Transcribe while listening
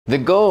The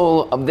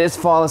goal of this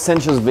fall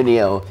essentials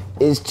video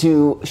is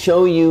to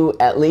show you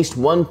at least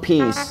one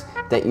piece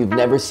that you've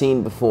never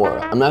seen before.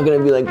 I'm not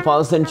gonna be like,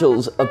 fall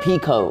essentials, a pea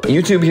coat.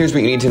 YouTube, here's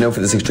what you need to know for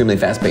this extremely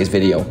fast-paced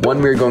video.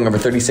 1, we're going over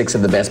 36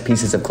 of the best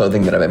pieces of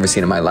clothing that I've ever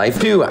seen in my life.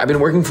 2, I've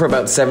been working for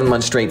about 7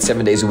 months straight,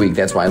 7 days a week.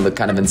 That's why I look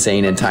kind of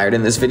insane and tired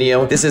in this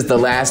video. This is the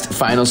last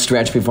final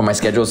stretch before my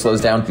schedule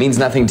slows down. Means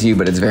nothing to you,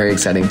 but it's very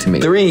exciting to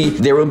me. 3,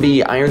 there will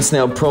be Iron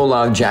Snail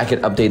Prologue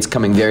jacket updates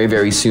coming very,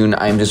 very soon.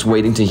 I am just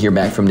waiting to hear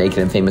back from Naked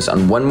and Famous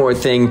on one more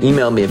thing.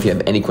 Email me if you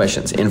have any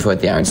questions,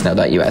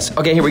 info@theironsnail.us.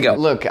 Okay, here we go.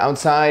 Look,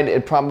 outside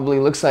it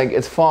probably looks like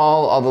it's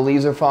fall, all the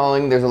leaves are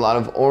falling, there's a lot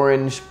of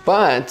orange,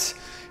 but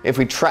if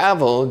we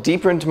travel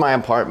deeper into my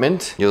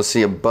apartment, you'll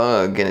see a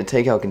bug in a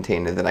takeout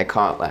container that I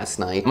caught last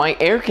night. My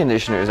air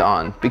conditioner is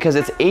on because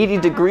it's 80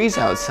 degrees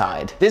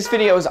outside. This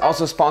video is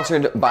also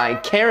sponsored by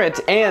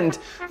Carrot, and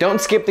don't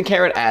skip the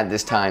Carrot ad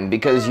this time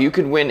because you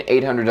could win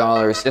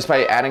 $800 just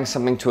by adding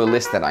something to a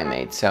list that I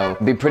made. So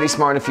it'd be pretty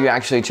smart if you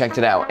actually checked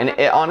it out. And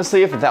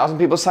honestly, if 1,000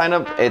 people sign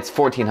up, it's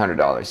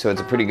 $1,400, so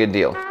it's a pretty good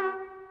deal.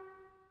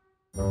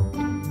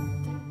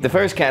 The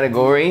first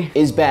category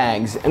is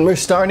bags, and we're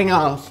starting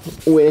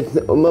off with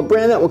a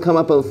brand that will come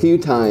up a few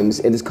times.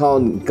 It is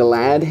called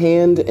Glad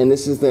Hand, and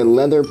this is their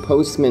leather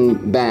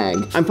postman bag.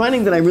 I'm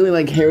finding that I really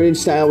like heritage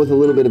style with a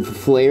little bit of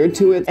flair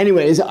to it.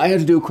 Anyways, I have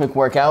to do a quick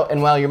workout,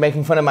 and while you're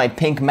making fun of my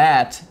pink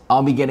mat,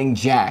 I'll be getting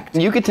jacked.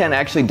 Yuketen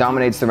actually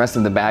dominates the rest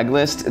of the bag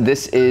list.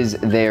 This is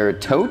their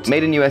tote,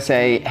 made in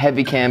USA,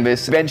 heavy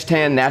canvas, veg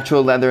tan,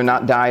 natural leather,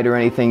 not dyed or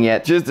anything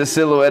yet. Just the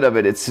silhouette of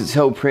it, it's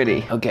so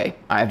pretty. Okay,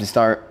 I have to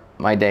start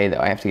my day though.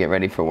 I have to get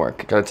ready for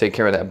work. Gotta take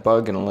care of that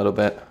bug in a little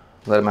bit.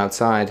 Let him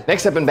outside.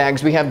 Next up in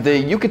bags, we have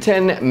the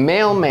Yuketen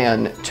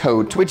Mailman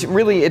Tote, which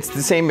really, it's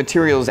the same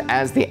materials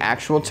as the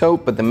actual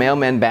tote, but the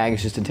Mailman bag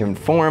is just a different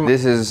form.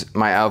 This is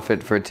my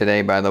outfit for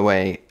today, by the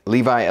way.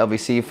 Levi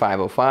LVC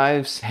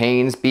 505s,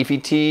 Hanes Beefy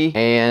Tee,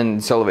 and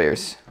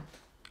Solivairs.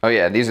 Oh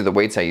yeah, these are the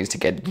weights I use to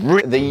get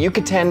the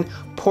Yuketen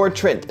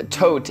Portrait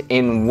Tote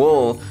in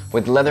wool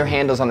with leather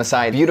handles on the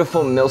side.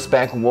 Beautiful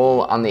mil-spec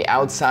wool on the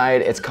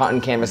outside. It's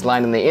cotton canvas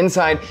lined on the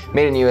inside.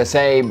 Made in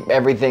USA.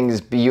 Everything's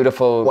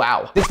beautiful.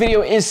 Wow. This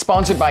video is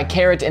sponsored by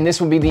Carrot, and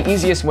this will be the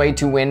easiest way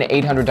to win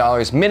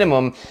 $800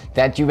 minimum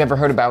that you've ever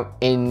heard about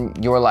in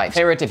your life.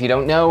 Carrot, if you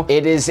don't know,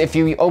 it is if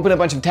you open a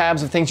bunch of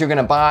tabs of things you're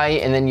gonna buy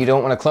and then you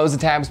don't wanna close the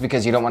tabs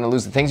because you don't wanna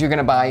lose the things you're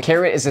gonna buy.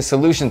 Carrot is a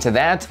solution to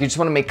that. You just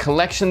wanna make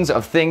collections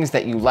of things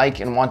that you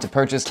like and want to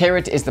purchase.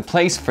 Carrot is the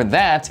place for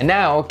that. And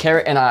now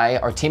Carrot and I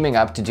are teaming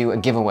up to do a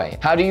giveaway.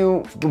 How do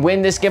you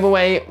win this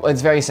giveaway? Well,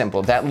 it's very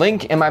simple. That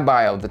link in my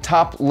bio, the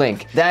top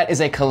link, that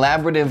is a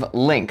collaborative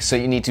link. So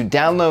you need to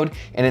download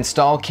and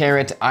install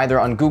Carrot either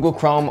on Google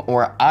Chrome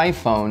or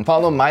iPhone.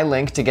 Follow my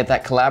link to get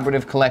that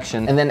collaborative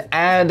collection, and then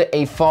add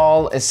a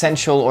fall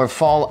essential or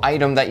fall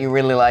item that you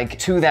really like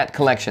to that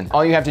collection.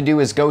 All you have to do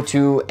is go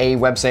to a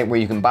website where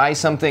you can buy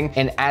something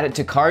and add it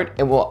to cart.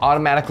 It will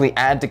automatically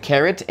add to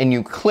Carrot, and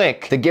you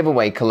click the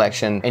giveaway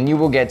collection and you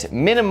will get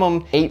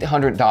minimum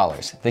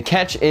 $800. The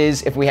catch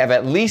is if we have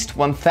at least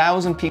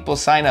 1,000 people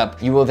sign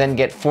up, you will then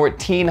get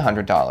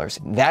 $1,400.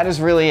 That is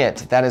really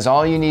it. That is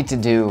all you need to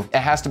do. It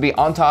has to be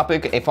on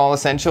topic, a fall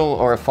essential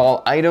or a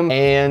fall item,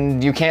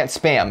 and you can't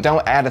spam.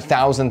 Don't add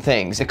 1,000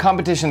 things. The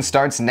competition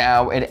starts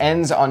now. It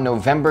ends on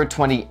November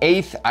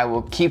 28th. I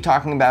will keep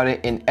talking about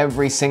it in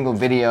every single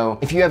video.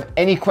 If you have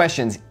any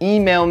questions,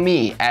 email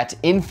me at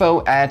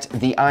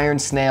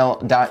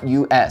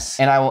info@theironsnail.us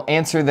and I will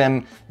answer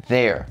them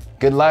there.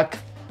 Good luck.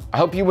 I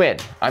hope you win.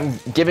 I'm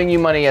giving you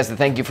money as a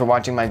thank you for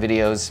watching my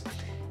videos.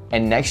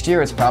 And next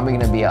year, it's probably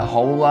gonna be a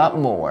whole lot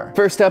more.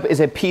 First up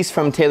is a piece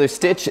from Taylor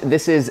Stitch.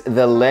 This is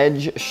the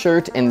Ledge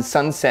shirt in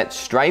sunset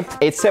stripe.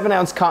 It's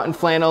 7-ounce cotton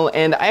flannel,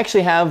 and I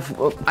actually have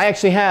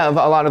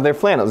a lot of their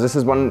flannels. This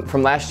is one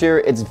from last year.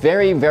 It's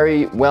very,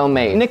 very well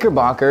made.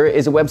 Knickerbocker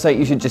is a website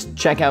you should just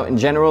check out in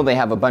general. They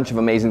have a bunch of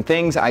amazing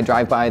things. I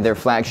drive by their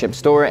flagship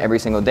store every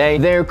single day.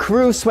 Their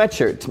crew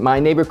sweatshirt, my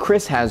neighbor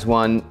Chris has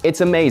one. It's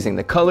amazing.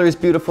 The color is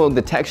beautiful,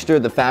 the texture,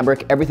 the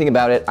fabric, everything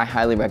about it, I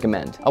highly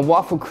recommend. A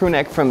waffle crew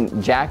neck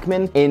from Jack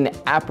in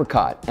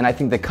apricot, and I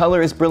think the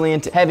color is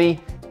brilliant, heavy,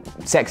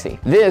 sexy.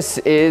 This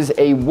is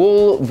a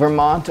wool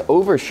Vermont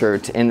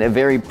overshirt in a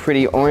very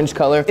pretty orange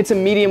color. It's a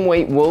medium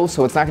weight wool,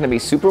 so it's not gonna be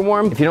super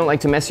warm. If you don't like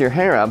to mess your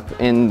hair up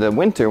in the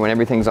winter when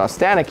everything's all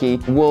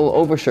staticky, wool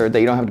overshirt that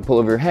you don't have to pull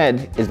over your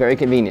head is very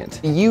convenient.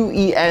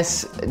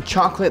 UES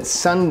Chocolate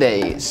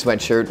Sundae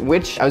sweatshirt,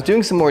 which I was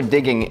doing some more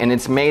digging, and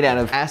it's made out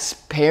of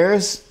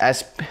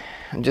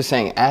I'm just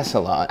saying ass a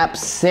lot.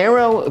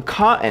 Apsero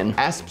cotton.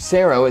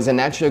 Apsero is a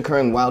naturally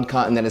occurring wild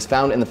cotton that is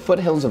found in the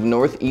foothills of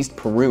northeast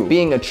Peru.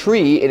 Being a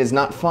tree, it is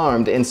not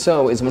farmed, and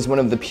so is one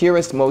of the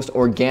purest, most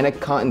organic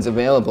cottons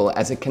available,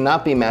 as it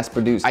cannot be mass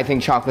produced. I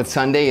think Chocolate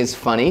Sundae is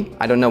funny.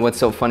 I don't know what's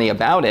so funny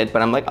about it,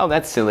 but I'm like, oh,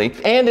 that's silly.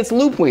 And it's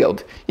loop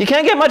wheeled. You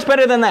can't get much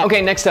better than that.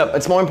 Okay, next up,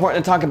 it's more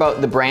important to talk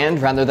about the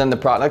brand rather than the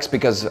products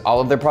because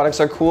all of their products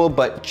are cool,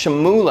 but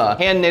Chamula,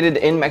 hand knitted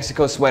in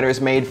Mexico sweaters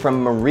made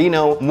from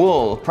merino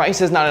wool.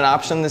 Price is not an option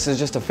option. This is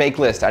just a fake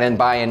list. I didn't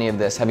buy any of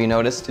this. Have you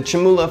noticed? The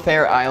Chamula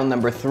Fair Isle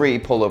number 3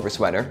 pullover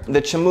sweater,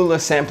 the Chamula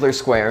Sampler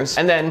Squares,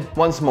 and then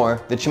once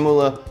more, the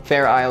Chamula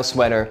Fair Isle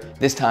sweater,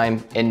 this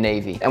time in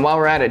navy. And while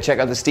we're at it, check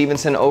out the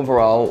Stevenson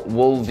overall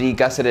wool V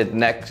gusseted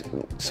neck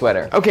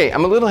sweater. Okay,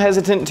 I'm a little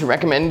hesitant to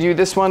recommend you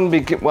this one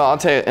because, well, I'll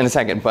tell you in a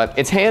second, but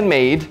it's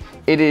handmade.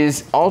 It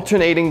is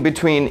alternating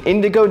between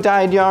indigo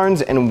dyed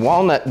yarns and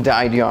walnut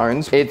dyed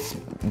yarns. It's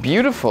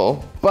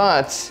beautiful,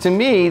 but to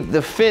me,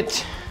 the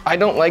fit, I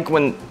don't like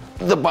when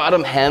the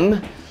bottom hem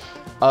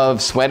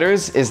of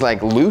sweaters is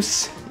like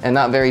loose and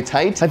not very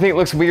tight. I think it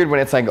looks weird when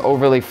it's like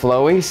overly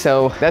flowy,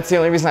 so that's the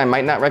only reason I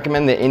might not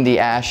recommend the Indie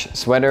Ash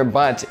sweater,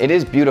 but it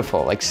is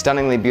beautiful, like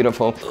stunningly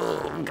beautiful.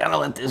 Ugh, gotta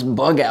let this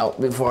bug out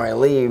before I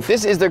leave.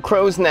 This is the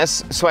Crow's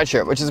Nest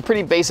sweatshirt, which is a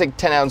pretty basic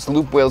 10-ounce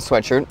loop wheel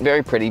sweatshirt,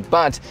 very pretty,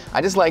 but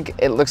I just like,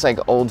 it looks like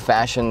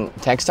old-fashioned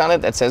text on it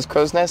that says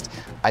Crow's Nest.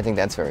 I think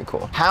that's very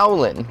cool.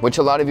 Howlin, which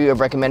a lot of you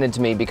have recommended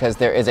to me because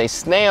there is a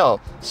snail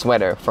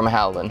sweater from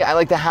Howlin. I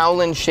like the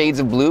Howlin Shades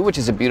of Blue, which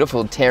is a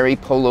beautiful terry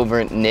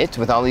pullover knit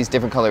with all these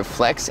different color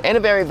flecks and a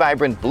very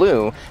vibrant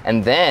blue.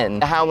 And then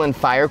the Howlin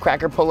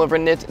Firecracker pullover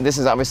knit. This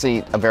is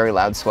obviously a very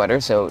loud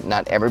sweater, so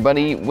not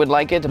everybody would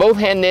like it. Both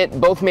hand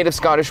knit, both made of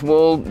Scottish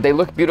wool. They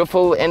look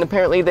beautiful, and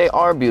apparently they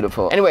are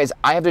beautiful. Anyways,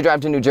 I have to drive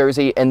to New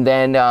Jersey, and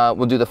then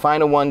we'll do the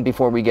final one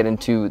before we get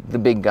into the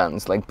big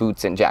guns, like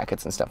boots and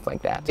jackets and stuff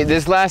like that.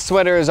 This last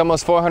sweater is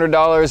almost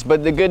 $400,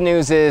 but the good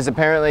news is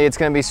apparently it's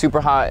gonna be super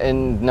hot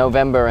in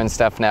November and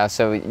stuff now,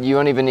 so you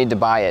don't even need to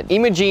buy it.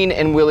 Imogene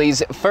and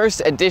Willie's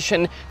first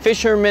edition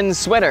fisherman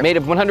sweater, made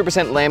of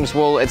 100% lamb's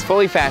wool. It's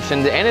fully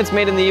fashioned, and it's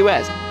made in the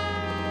US.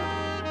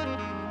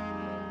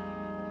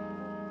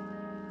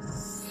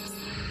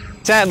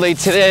 Sadly,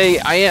 today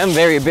I am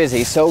very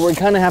busy, so we're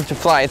gonna have to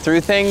fly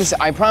through things.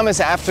 I promise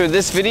after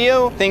this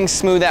video, things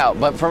smooth out,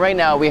 but for right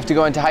now, we have to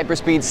go into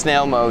hyperspeed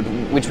snail mode,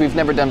 which we've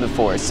never done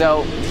before,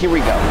 so here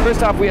we go.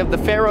 First off, we have the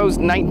Pharaoh's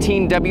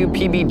 19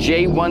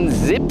 WPBJ1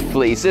 zip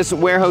fleece. This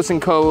Warehouse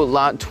 & Co.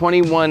 lot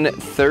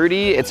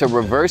 2130. It's a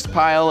reversed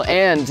pile,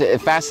 and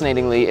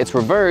fascinatingly, it's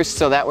reversed,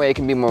 so that way it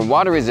can be more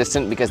water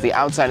resistant because the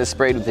outside is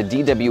sprayed with the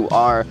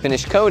DWR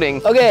finished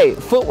coating. Okay,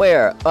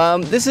 footwear.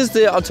 This is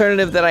the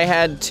alternative that I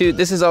had to,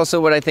 this is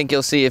also what I think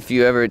you'll see if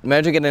you ever,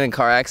 imagine getting in a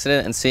car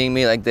accident and seeing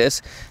me like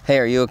this. Hey,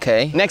 are you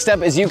okay? Next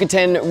up is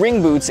Yuketen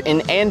ring boots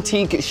in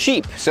antique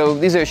sheep. So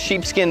these are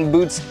sheepskin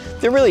boots.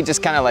 They're really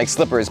just kind of like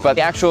slippers, but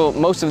the actual,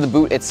 most of the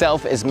boot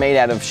itself is made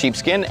out of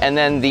sheepskin, and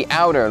then the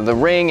outer, the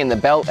ring and the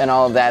belt and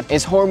all of that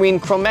is Horween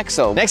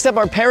Chromexo. Next up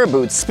are para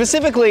boots.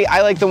 Specifically,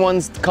 I like the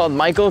ones called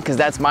Michael because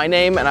that's my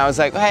name, and I was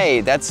like,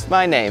 hey, that's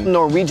my name.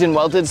 Norwegian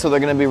welted, so they're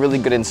gonna be really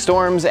good in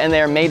storms, and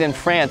they're made in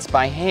France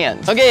by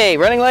hand. Okay,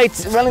 running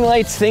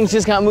lights, things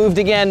just got moved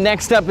again.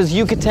 Next up is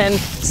Yuketen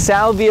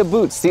Salvia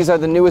boots. These are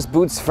the newest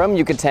boots from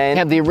Yuketen. They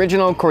have the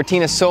original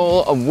Cortina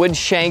sole, a wood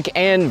shank,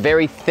 and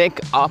very thick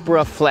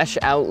opera flesh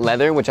out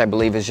leather, which I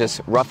believe is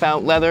just rough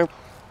out leather.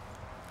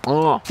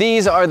 Oh.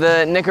 These are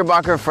the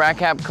Knickerbocker Frat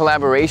Cap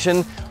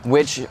collaboration,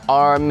 which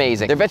are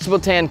amazing. They're vegetable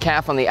tan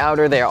calf on the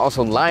outer. They are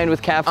also lined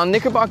with calf. On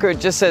Knickerbocker, it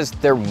just says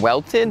they're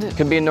welted.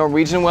 Could be a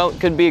Norwegian welt,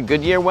 could be a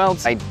Goodyear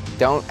welt. I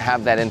don't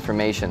have that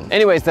information.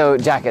 Anyways though,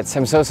 jackets.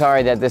 I'm so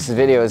sorry that this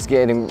video is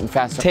getting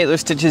faster. Taylor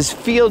Stitch's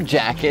field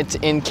jacket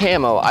in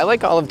camo. I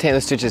like all of Taylor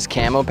Stitch's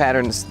camo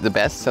patterns the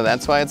best, so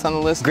that's why it's on the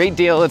list. Great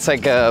deal. It's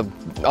like a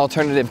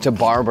alternative to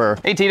Barber.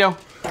 Hey Tito.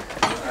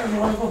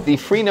 The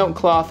Freenote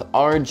Cloth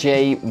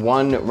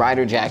RJ1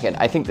 Rider Jacket.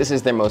 I think this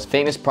is their most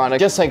famous product.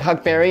 Just like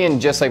Huckberry and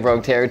just like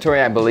Rogue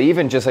Territory, I believe,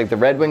 and just like the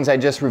Red Wings I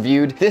just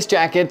reviewed, this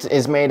jacket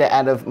is made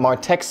out of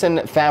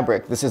Martexan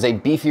fabric. This is a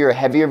beefier,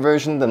 heavier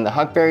version than the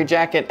Huckberry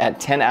jacket at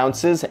 10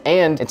 ounces,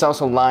 and it's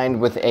also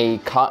lined with a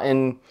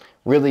cotton,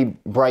 really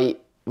bright,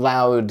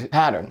 loud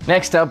pattern.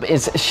 Next up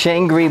is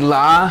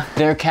Shangri-La,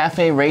 their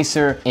Cafe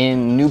Racer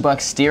in Nubuck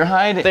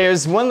Steerhide.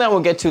 There's one that we'll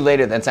get to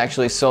later that's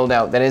actually sold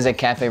out that is a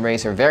Cafe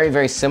Racer, very,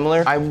 very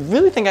similar. I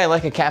really think I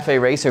like a Cafe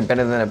Racer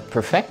better than a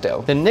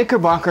Perfecto. The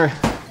Knickerbocker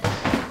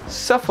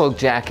Suffolk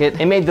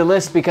jacket. It made the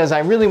list because I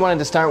really wanted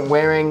to start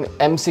wearing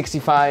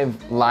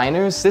M65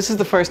 liners. This is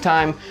the first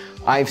time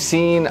I've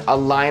seen a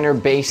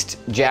liner-based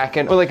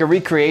jacket or like a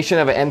recreation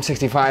of an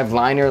M65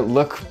 liner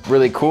look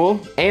really cool,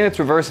 and it's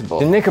reversible.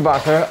 The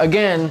Knickerbocker,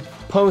 again,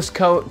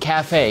 Postcoat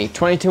Cafe,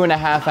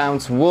 22.5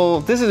 ounce wool.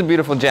 This is a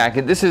beautiful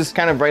jacket. This is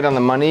kind of right on the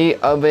money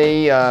of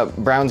a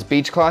Brown's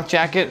Beach Cloth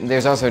jacket.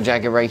 There's also a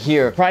jacket right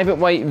here. Private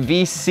White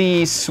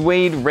VC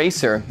Suede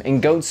Racer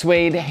in goat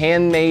suede,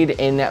 handmade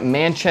in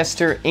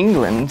Manchester,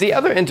 England. The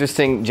other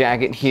interesting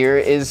jacket here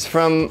is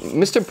from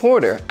Mr.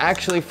 Porter,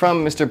 actually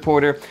from Mr.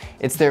 Porter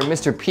It's their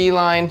Mr. P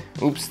line.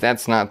 Oops,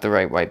 that's not the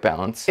right white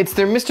balance. It's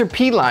their Mr.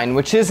 P line,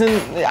 which isn't,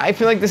 I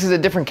feel like this is a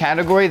different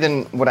category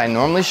than what I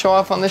normally show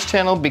off on this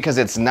channel because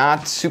it's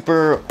not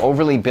super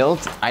overly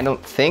built, I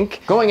don't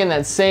think. Going in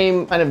that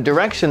same kind of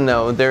direction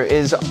though, there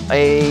is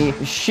a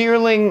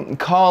shearling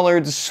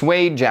collared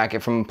suede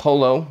jacket from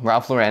Polo,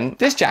 Ralph Lauren.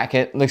 This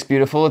jacket looks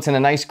beautiful. It's in a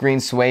nice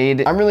green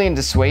suede. I'm really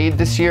into suede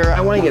this year.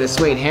 I want to get a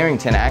suede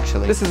Harrington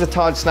actually. This is a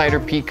Todd Snyder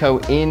Pico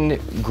in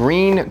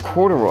green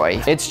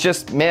corduroy. It's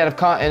just made out of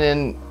cotton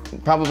and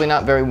probably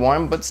not very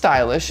warm, but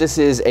stylish. This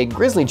is a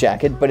grizzly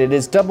jacket, but it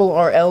is double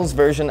RL's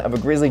version of a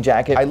grizzly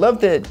jacket. I love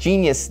the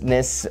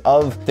geniusness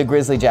of the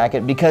grizzly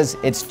jacket because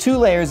it's 2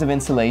 layers of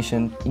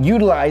insulation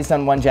utilized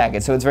on one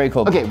jacket, so it's very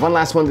cool. Okay, one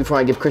last one before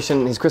I give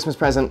Christian his Christmas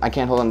present. I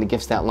can't hold on to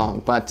gifts that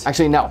long, but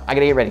actually no, I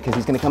gotta get ready because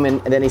he's gonna come in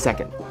at any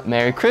second.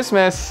 Merry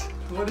Christmas.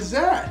 What is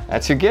that?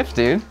 That's your gift,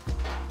 dude.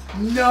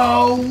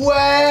 No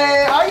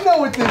way! I know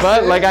what this is.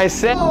 But like I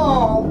said.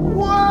 Oh,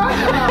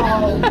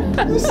 wow!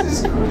 This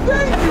is,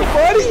 thank you,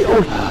 buddy!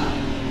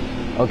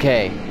 Oh.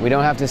 Okay, we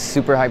don't have to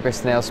super hyper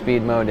snail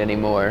speed mode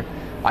anymore.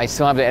 I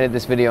still have to edit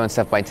this video and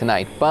stuff by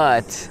tonight,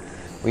 but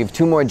we have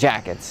 2 more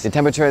jackets. The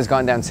temperature has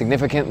gone down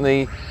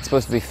significantly. It's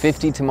supposed to be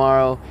 50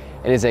 tomorrow.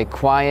 It is a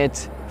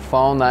quiet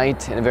fall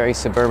night in a very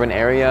suburban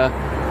area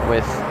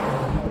with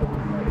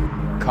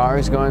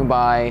cars going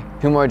by.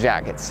 2 more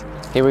jackets.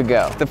 Here we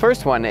go. The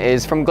first one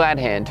is from Glad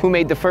Hand, who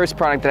made the first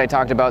product that I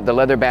talked about, the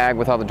leather bag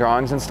with all the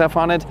drawings and stuff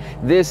on it.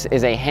 This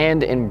is a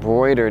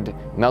hand-embroidered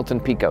Melton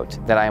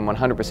Peacoat that I am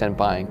 100%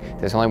 buying.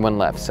 There's only one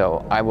left,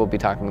 so I will be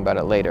talking about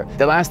it later.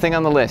 The last thing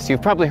on the list,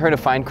 you've probably heard of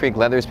Fine Creek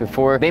Leathers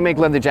before. They make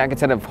leather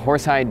jackets out of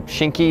horsehide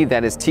shinky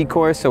that is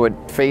T-core, so it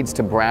fades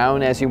to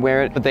brown as you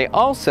wear it. But they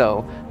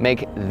also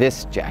make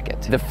this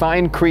jacket. The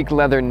Fine Creek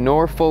Leather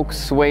Norfolk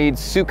Suede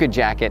Suka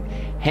jacket,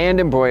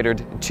 hand-embroidered,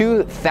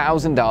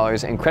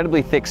 $2,000,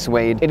 incredibly thick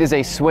suede. It is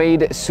a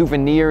suede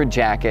souvenir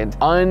jacket.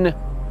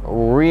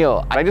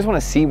 Unreal. I just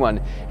want to see one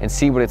and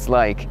see what it's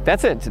like.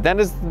 That's it. That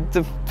is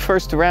the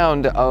first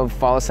round of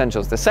fall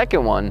essentials. The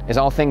second one is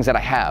all things that I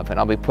have and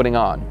I'll be putting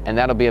on. And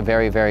that'll be a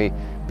very, very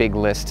big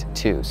list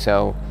too.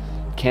 So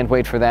can't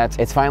wait for that.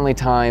 It's finally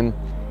time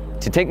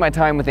to take my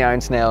time with the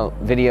Iron Snail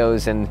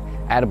videos and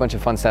add a bunch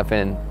of fun stuff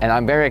in. And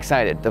I'm very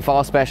excited. The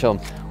fall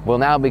special will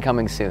now be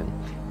coming soon.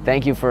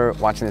 Thank you for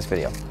watching this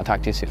video. I'll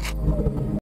talk to you soon.